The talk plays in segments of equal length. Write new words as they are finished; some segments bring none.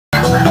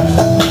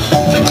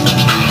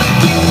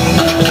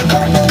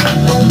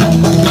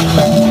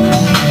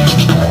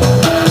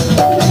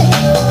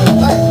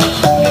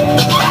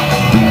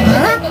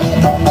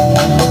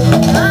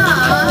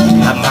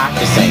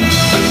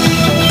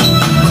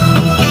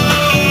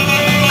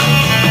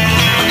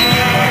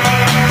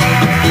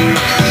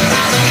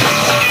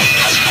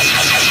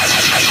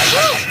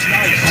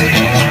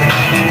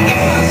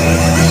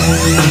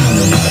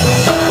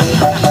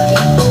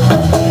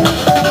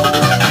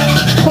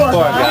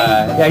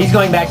he's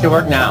going back to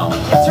work now.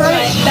 That's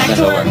right. Back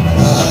to work.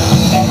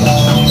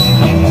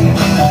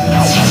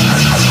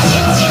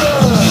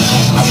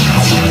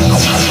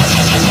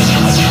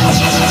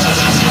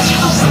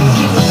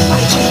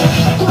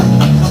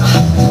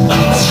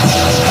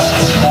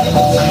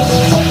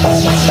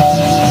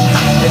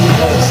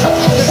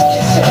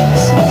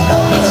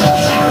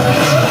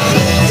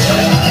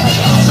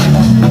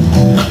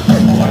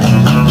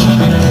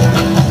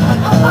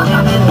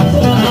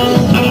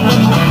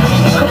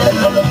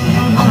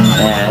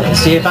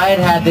 See, if I had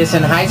had this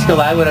in high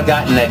school, I would have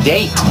gotten a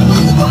date.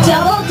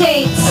 Double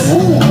dates.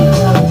 Ooh.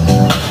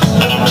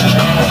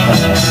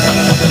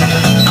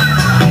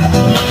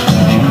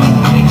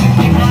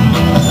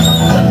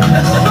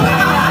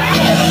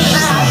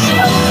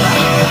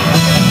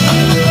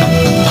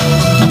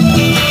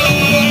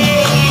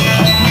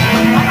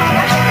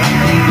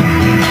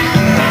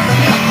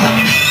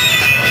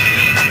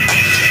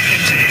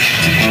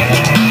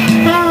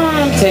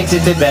 Takes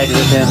it to bed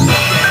with him.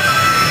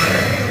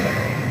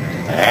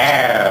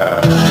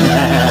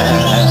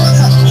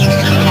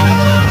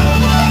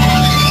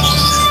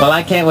 Well,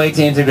 I can't wait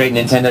to integrate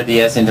Nintendo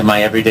DS into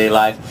my everyday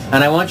life,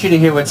 and I want you to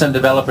hear what some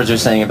developers are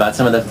saying about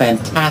some of the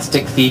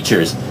fantastic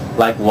features,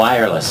 like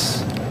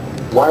wireless.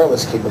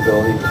 Wireless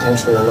capability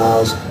potentially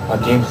allows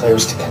game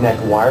players to connect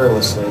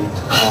wirelessly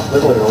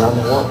literally around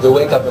the world. The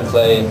wake up and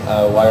play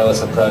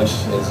wireless approach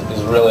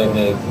is really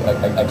neat.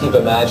 I keep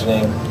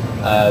imagining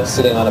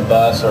sitting on a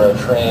bus or a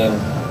train,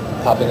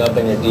 popping up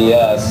in your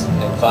DS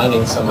and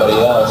finding somebody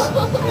else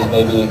who's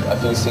maybe a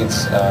few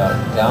seats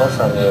down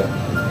from you.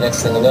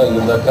 Next thing you know,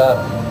 you look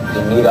up,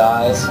 you meet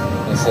eyes,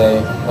 you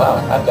say, wow,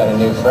 I've got a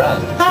new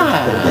friend.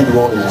 The big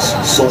role is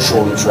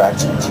social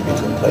interactivity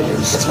between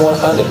players. It's more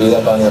fun to beat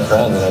up on your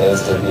friend than it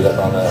is to beat up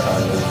on the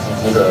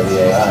computer or the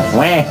AI.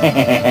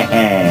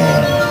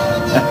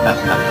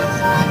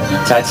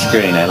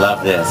 Touchscreen, I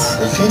love this.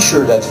 The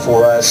feature that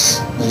for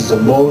us is the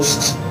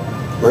most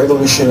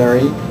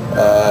revolutionary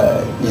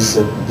is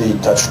the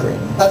touchscreen.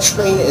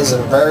 Touchscreen is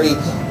a very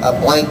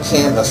blank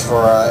canvas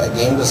for a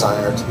game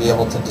designer to be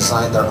able to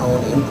design their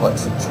own input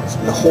features.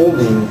 And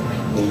holding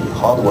the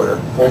hardware,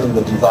 holding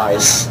the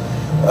device,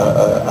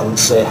 I would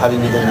say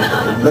having even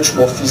a much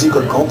more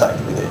physical contact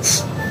with it,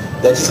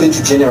 that is going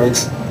to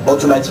generate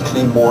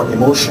automatically more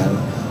emotion,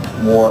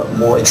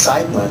 more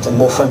excitement, and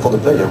more fun for the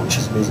player, which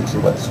is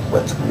basically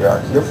what we are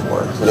here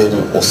for. 触れ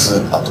る、押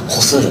す、あとこ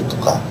すると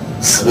か、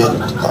滑る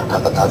とか、な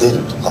んか撫で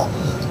るとか、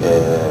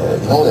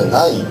今まで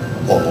ない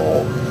こ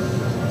の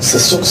接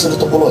触する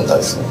ところに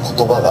対する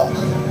言葉が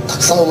た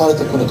くさん生まれ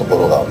てくるとこ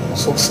ろがもの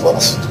すごく素晴ら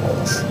しいと思い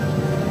ます。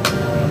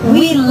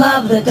We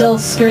love the dual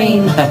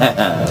screen.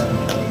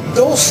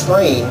 Dual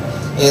screen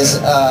is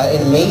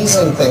an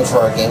amazing thing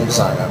for a game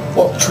designer.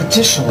 Well,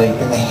 traditionally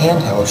in the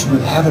handhelds, you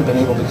haven't been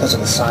able, because of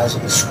the size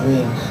of the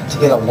screen, to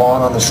get a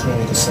lot on the screen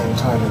at the same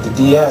time. With the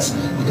DS,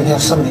 you can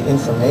have some of the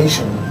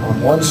information on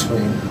one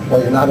screen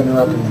while you're not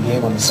interrupting the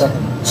game on the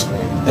second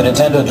screen. The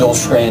Nintendo dual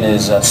screen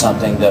is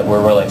something that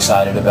we're really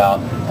excited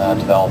about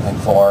developing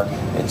for.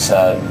 It's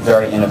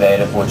very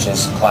innovative, which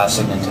is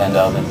classic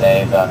Nintendo, that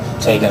they've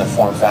taken the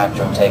form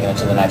factor and taken it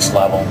to the next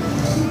level.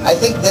 I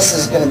think this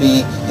is going to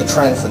be the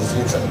trend for the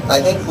future.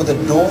 I think with a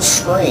dual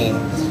screen,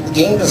 the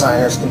game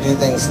designers can do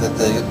things that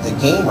the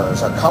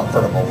gamers are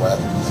comfortable with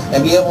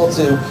and be able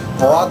to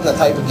broaden the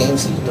type of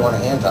games that you do on a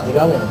handheld. 2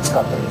画面を使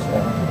ってです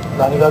ね、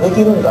何がで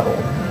きるんだろう。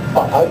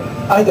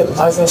相手と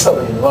対戦した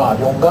時には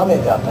4画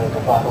面であったりと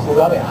か6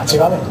画面、8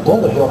画面とど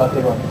んどん広がって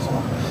いくわけですよ。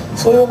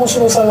そういう面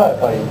白さがやっ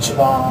ぱり一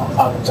番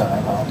あるんじゃな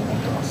いかなと思っ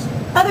てます。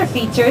Other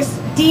features,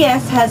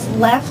 DS has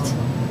left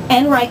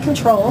and right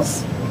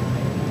controls,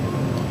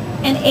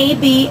 and A,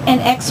 B, and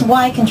X,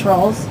 Y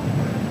controls,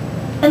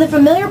 and the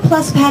familiar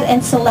plus pad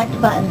and select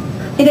button.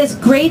 It has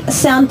great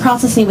sound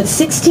processing with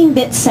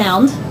 16-bit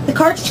sound. The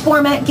cartridge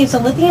format gives a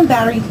lithium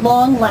battery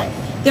long life.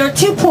 There are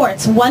two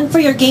ports, one for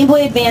your Game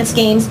Boy Advance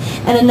games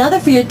and another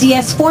for your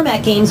DS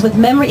format games with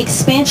memory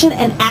expansion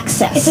and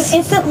access. It's an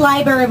instant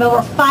library of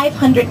over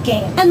 500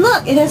 games. And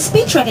look, it has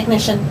speech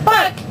recognition.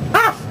 Bark!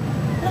 Arf!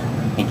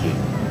 Thank you.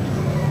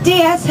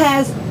 DS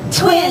has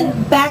twin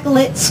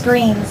backlit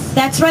screens.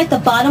 That's right, the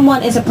bottom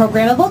one is a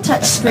programmable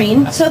touch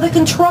screen, so the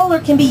controller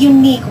can be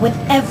unique with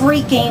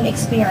every game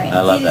experience.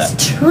 I love that. It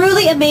is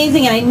truly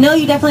amazing, and I know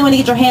you definitely want to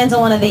get your hands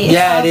on one of these.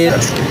 Yeah, it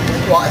is.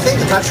 Well, I think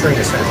the touchscreen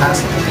is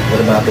fantastic.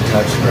 What about the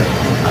touchscreen?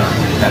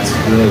 That's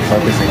really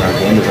focusing our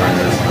game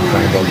designers on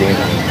trying to build games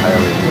in an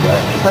entirely new way.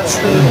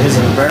 Touchscreen is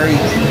a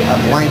very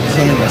blank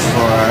canvas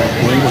for a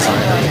game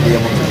designer to be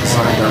able to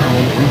design their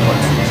own input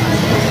features.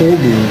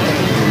 Holding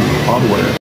the hardware